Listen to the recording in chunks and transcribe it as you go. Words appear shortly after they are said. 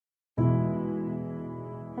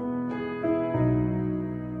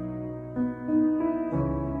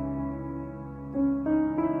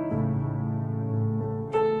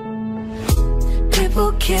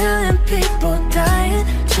killing, people dying,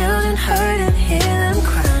 children hurting, hear them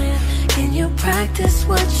crying. Can you practice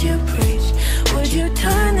what you preach? Would you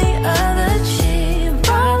turn the other cheek?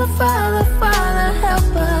 Father, Father, Father,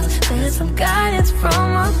 help us. Send some guidance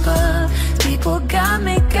from above. People got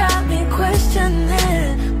me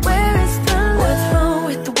questioning, where is the love? What's wrong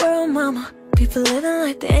with the world, mama? People living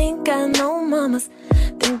like they ain't got no mamas.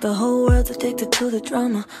 Think the whole world's addicted to the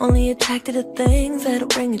drama, only attracted to things that'll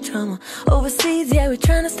bring you trauma. Overseas, yeah, we're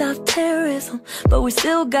trying to stop terrorism, but we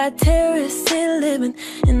still got terrorists here living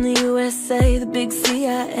in the USA, the big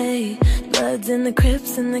CIA, Bloods and the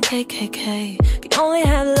Crips and the KKK. If you only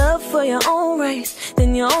have love for your own race,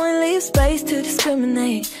 then you only leave space to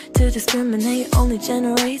discriminate. To discriminate only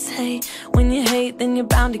generates hate. When you hate, then you're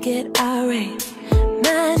bound to get irate.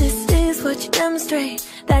 Madness is what you demonstrate.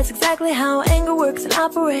 That's exactly how anger works and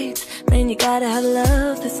operates. Man, you gotta have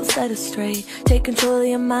love, this'll set us straight. Take control of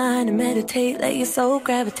your mind and meditate. Let your soul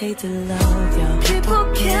gravitate to love, yo. People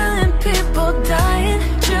killing, people dying,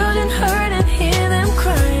 children hurting, hear them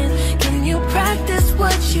crying. Can you practice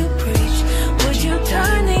what you preach? Would you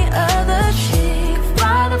turn the other cheek?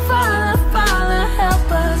 Father, Father, Father,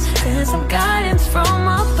 help us. Send some guidance from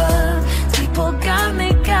above. People got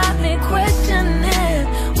me questioning,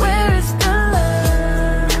 where is the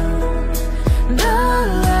love? The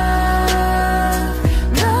love,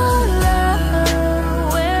 the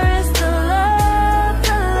love. Where is the love,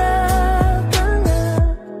 the love, the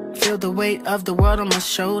love? Feel the weight of the world on my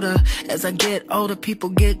shoulder. As I get older, people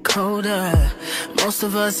get colder. Most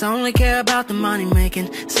of us only care about the money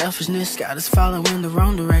making. Selfishness got us following the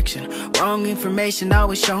wrong direction. Wrong information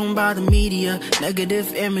always shown by the media.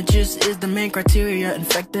 Negative images is the main criteria,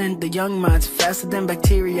 infecting the young minds faster than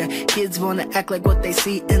bacteria. Kids wanna act like what they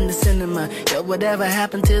see in the cinema. Yo, whatever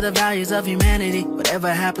happened to the values of humanity?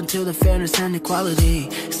 Whatever happened to the fairness and equality?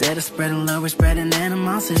 Instead of spreading love, we're spreading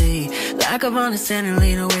animosity. Lack of understanding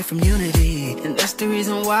lead away from unity. And that's the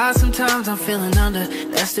reason why sometimes I'm feeling under.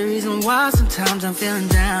 That's the reason why sometimes I'm feeling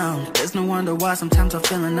down. There's no wonder why sometimes I'm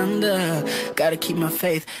feeling under. Gotta keep my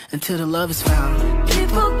faith until the love is found.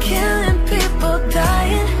 People killing, people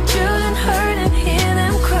dying, children hurting.